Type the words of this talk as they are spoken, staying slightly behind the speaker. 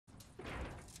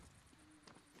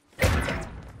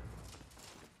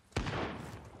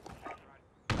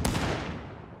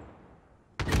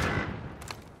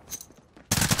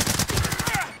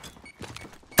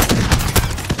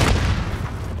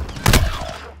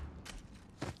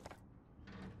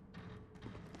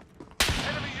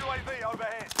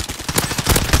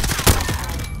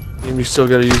You still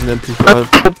gotta use an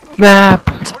MP5. Map.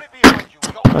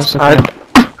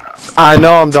 I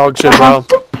know I'm dog shit, bro.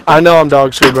 I know I'm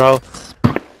dog shit, bro.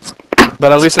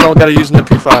 But at least I don't gotta use an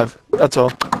MP5. That's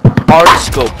all. Hard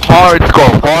scope, hard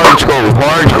scope, hard scope,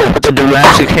 hard scope with the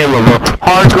Jurassic camera, bro.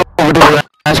 Hard scope with the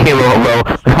Jurassic camera, bro.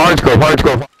 Hard scope, hard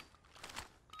scope.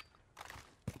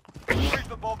 Shoot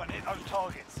the bomb and hit those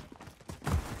targets.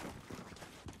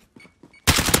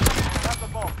 Grab the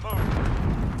bomb, move.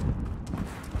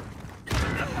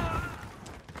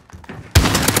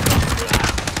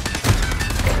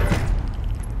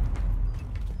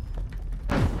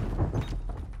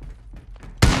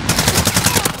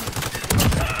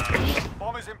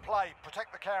 Bomb is in play.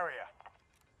 Protect the carrier.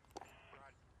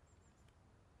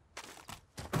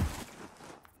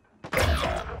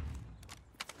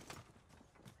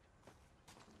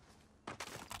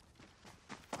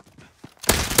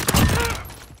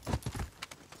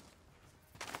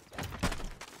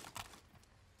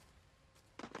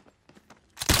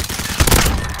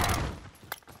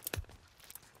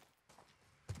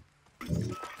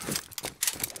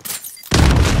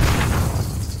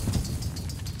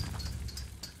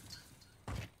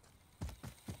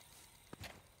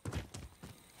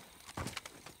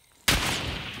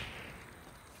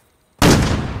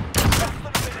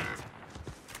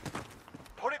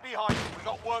 Behind you, we've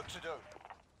got work to do.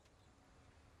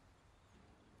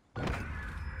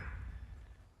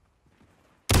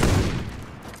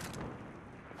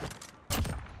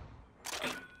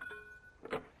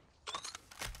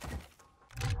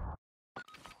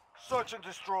 Search and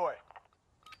destroy.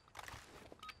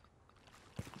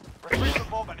 Retrieve the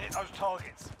bomb and hit those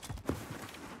targets.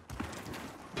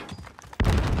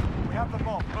 We have the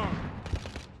bomb, move.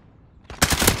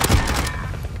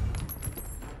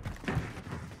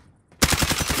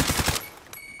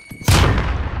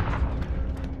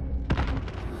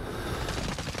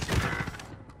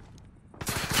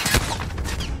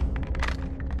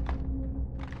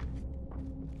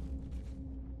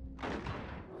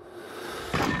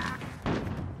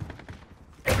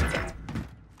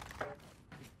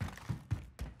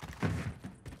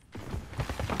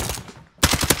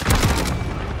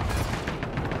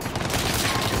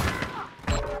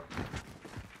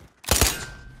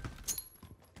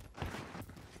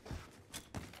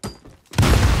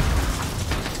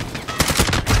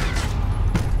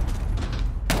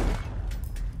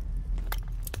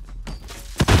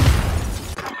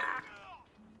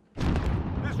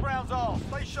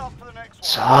 Stay sharp for the next one.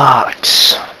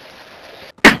 Sucks.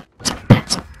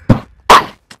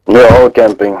 They're all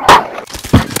camping.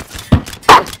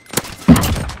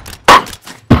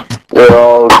 They're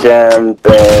all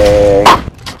camping.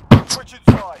 Switch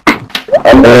inside.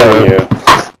 I'm telling you.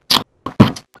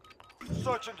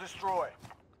 Search and destroy.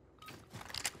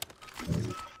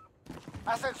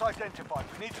 Assets identified.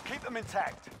 We need to keep them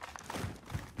intact.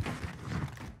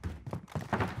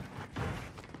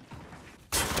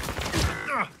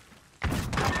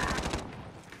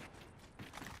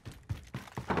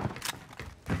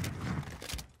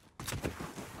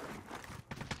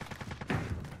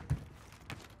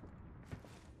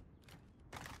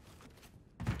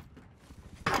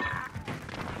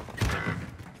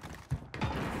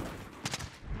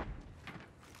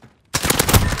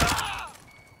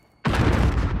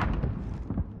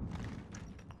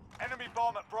 Enemy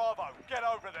bomb at Bravo. Get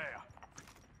over there.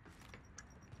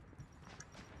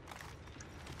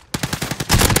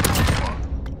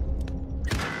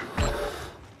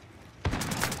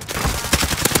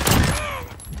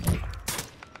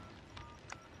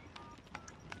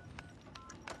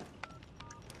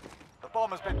 The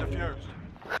bomb has been defused.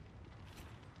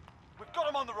 We've got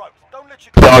him on the ropes. Don't let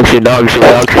you... Dog shit, dog shit,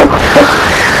 dog shit.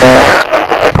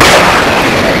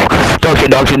 Dog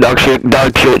shit, dog shit, dog shit,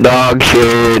 dog shit, dog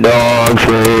shit, dog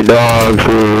shit, dog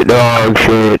shit, dog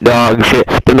shit, dog shit.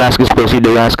 Damascus pussy,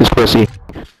 Damascus pussy.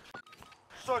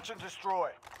 Search and destroy.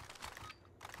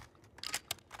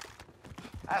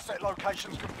 Asset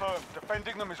locations confirmed.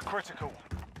 Defending them is critical.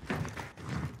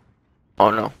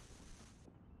 Oh no.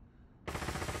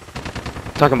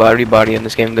 Talking about everybody in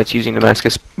this game that's using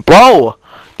Damascus. Bro!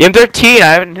 The M13,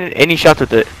 I haven't hit any shots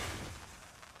with it.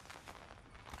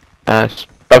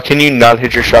 How can you not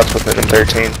hit your shots with an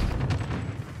M13?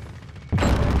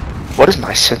 What is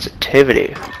my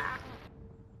sensitivity?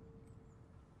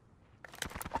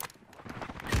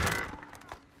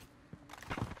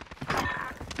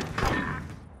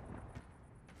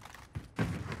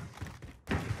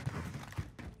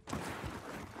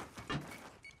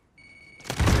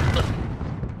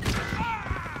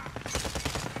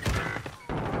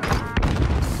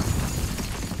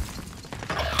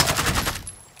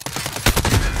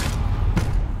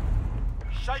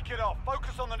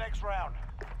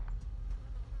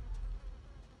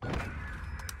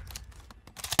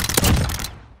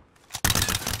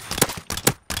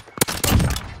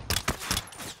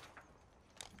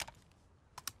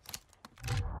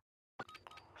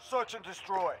 Search and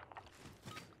destroy.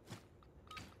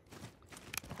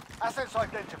 Assets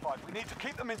identified. We need to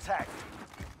keep them intact.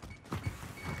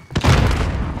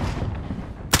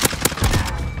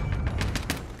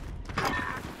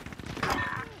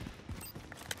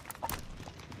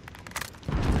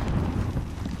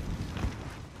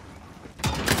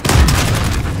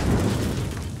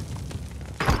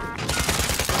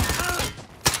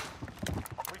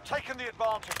 We've taken the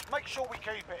advantage. Make sure we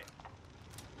keep it.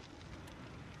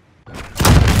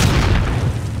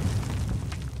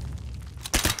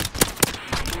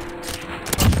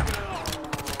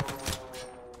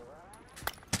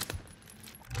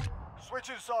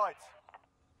 Switching sides.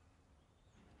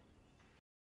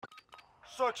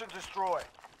 Search and destroy.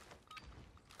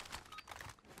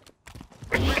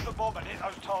 Retrieve the bomb and hit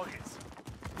those targets.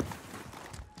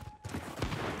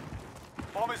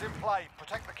 Bomb is in play.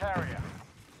 Protect the carrier.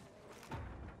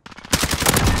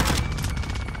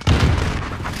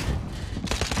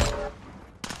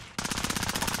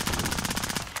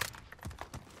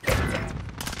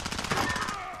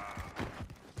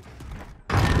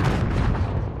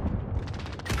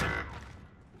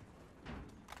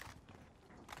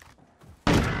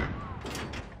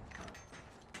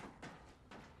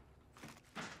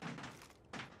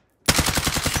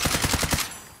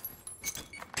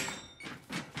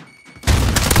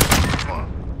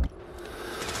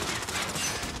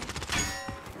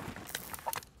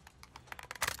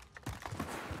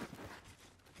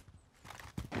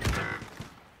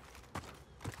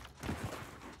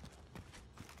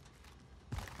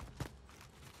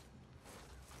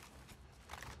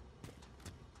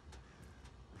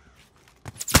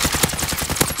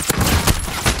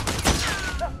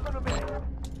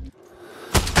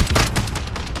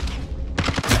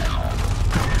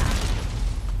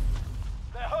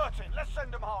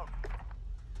 Send them home.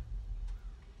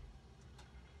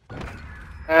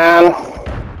 And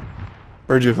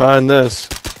Where'd you find this?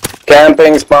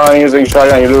 camping, spawn, using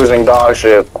shotgun, you're losing dog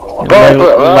shit.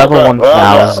 Level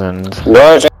 1000.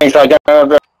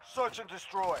 Search and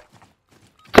destroy.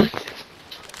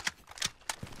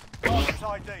 Target's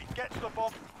ID. Get to the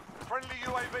bomb. Friendly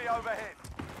UAV overhead.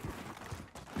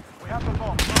 We have the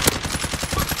bomb.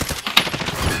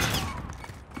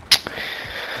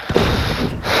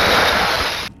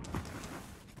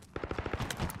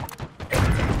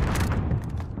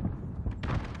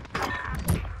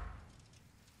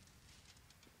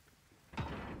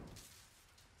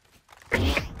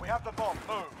 We have the bomb.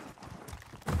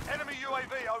 Move. Enemy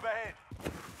UAV overhead.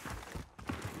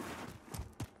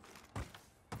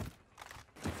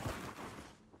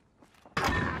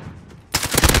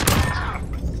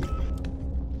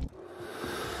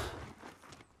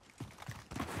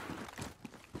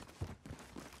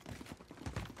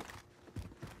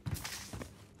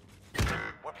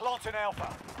 We're planting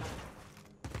Alpha.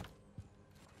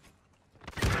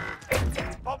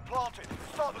 Bomb planted.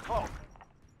 Start the clock.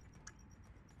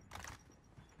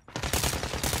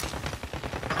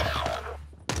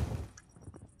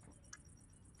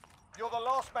 You're the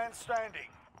last man standing.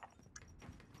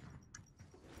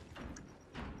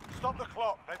 Stop the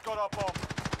clock. They've got our bomb.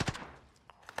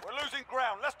 We're losing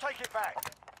ground. Let's take it back.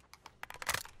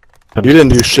 You didn't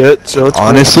do shit, so it's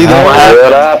Honestly, though,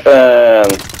 What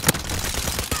happened?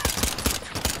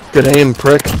 good aim,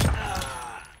 prick.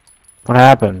 What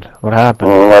happened? What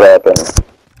happened? What happened?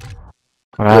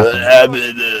 What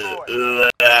happened?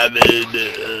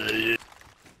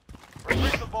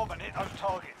 Retrieve the bomb and hit those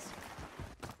targets.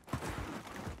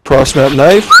 Cross map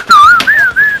knife. Bomb is in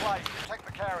play. Protect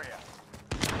the carrier.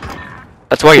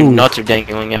 That's why your nuts are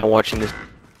dangling out watching this.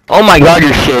 Oh my god,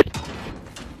 you're shit.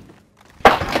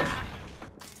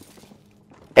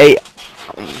 Hey.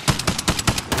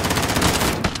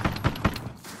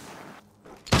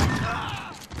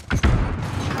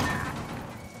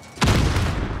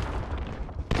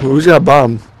 Who's got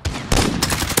bomb?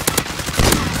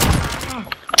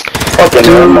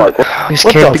 Fucking landmark. He's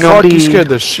What the camping on fuck? You B. scared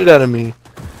the shit out of me.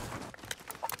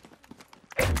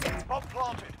 Bomb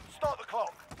planted. Start the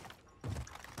clock.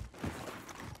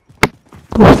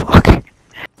 Oh fuck.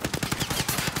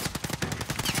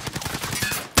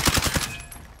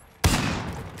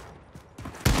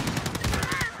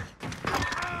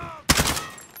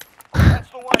 That's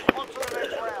the way. On to the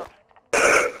next round.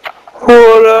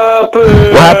 What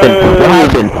happened? What happened? What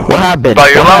happened? What happened? But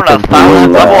you're What level happened?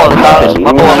 1000,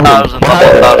 level 1000, go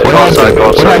outside, go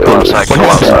outside, go outside, go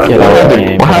outside. What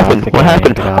happened? What happened? What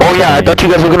happened? Oh yeah, I thought you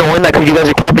guys were gonna win that because you guys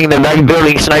are keeping the night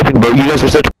building sniping, bro. You guys are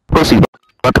such pussies.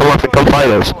 Come off and come fight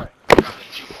us.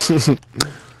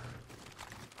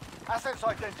 Assets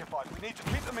identified. We need to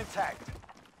keep them intact.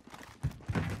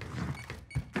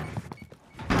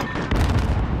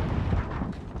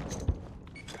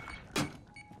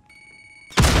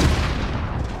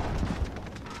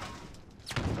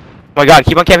 my god,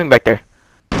 keep on camping back there.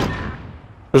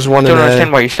 There's one I in don't understand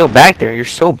A. why you're still back there. You're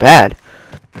so bad.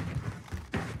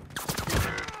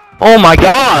 Oh my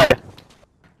god!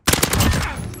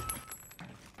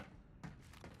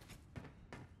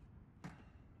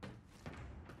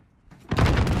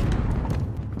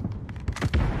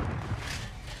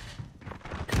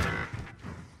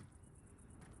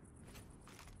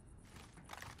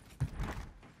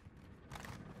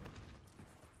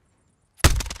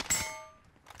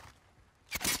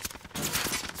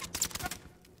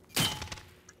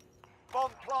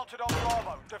 Bomb planted on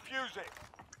Bravo. Defuse it.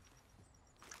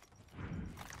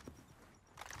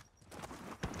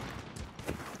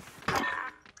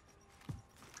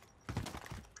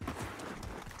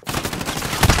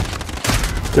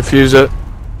 Defuse it.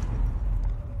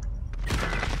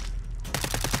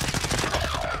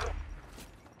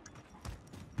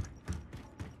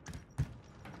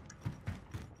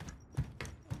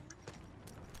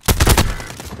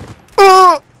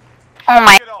 Oh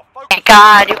my Get off. Focus.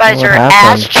 god, you guys What are happened?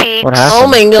 ass cheeks. What happened? Oh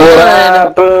my What god.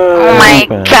 happened? Oh my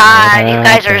happened? god, What you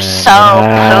guys are happened? so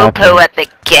What poo-poo at the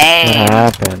What game.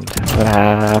 happened? What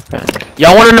happened?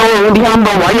 Y'all wanna know what really happened,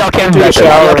 bro? Why y'all came back there?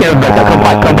 Why y'all came back there?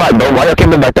 Come back, bro. Why y'all came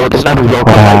back there with the sniper, bro? Come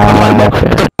back, bro.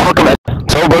 Get the fuck back.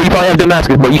 So, bro, you probably have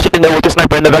Damascus, bro. You sitting there with the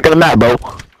sniper in the back of the map, bro.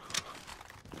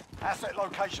 Asset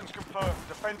locations confirmed.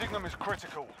 Defending them is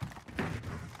critical.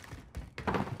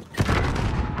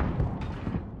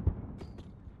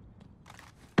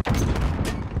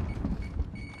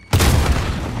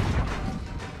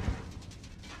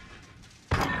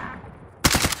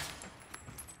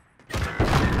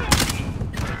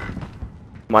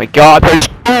 My god, there's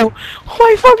two! Oh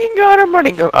my fucking god,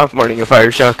 I'm running a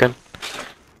fire shotgun.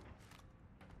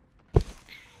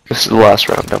 This is the last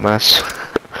round, dumbass.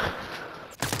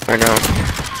 I know.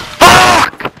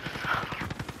 Fuck!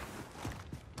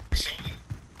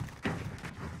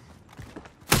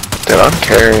 Dude, I'm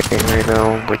carrying right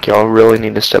now. Like, y'all really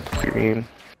need to step up your game.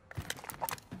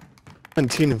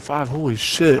 17 and 5. Holy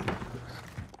shit.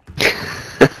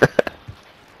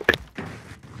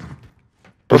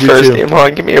 The What'd you first do? game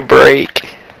on, give me a break.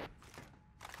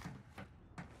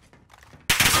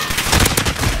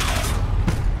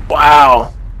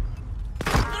 Wow.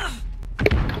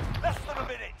 Less than a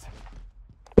minute.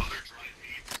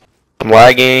 I'm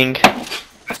lagging.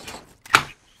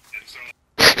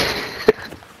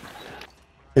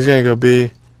 He's gonna go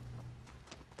B.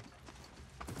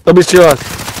 Let me steal us.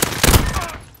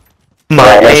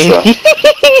 My that's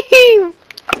aim.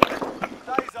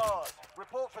 Days ours.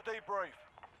 Report for debrief.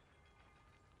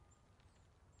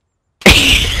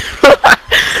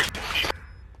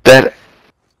 That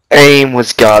aim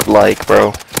was godlike,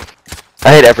 bro.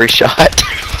 I hit every shot.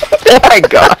 Oh my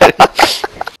god.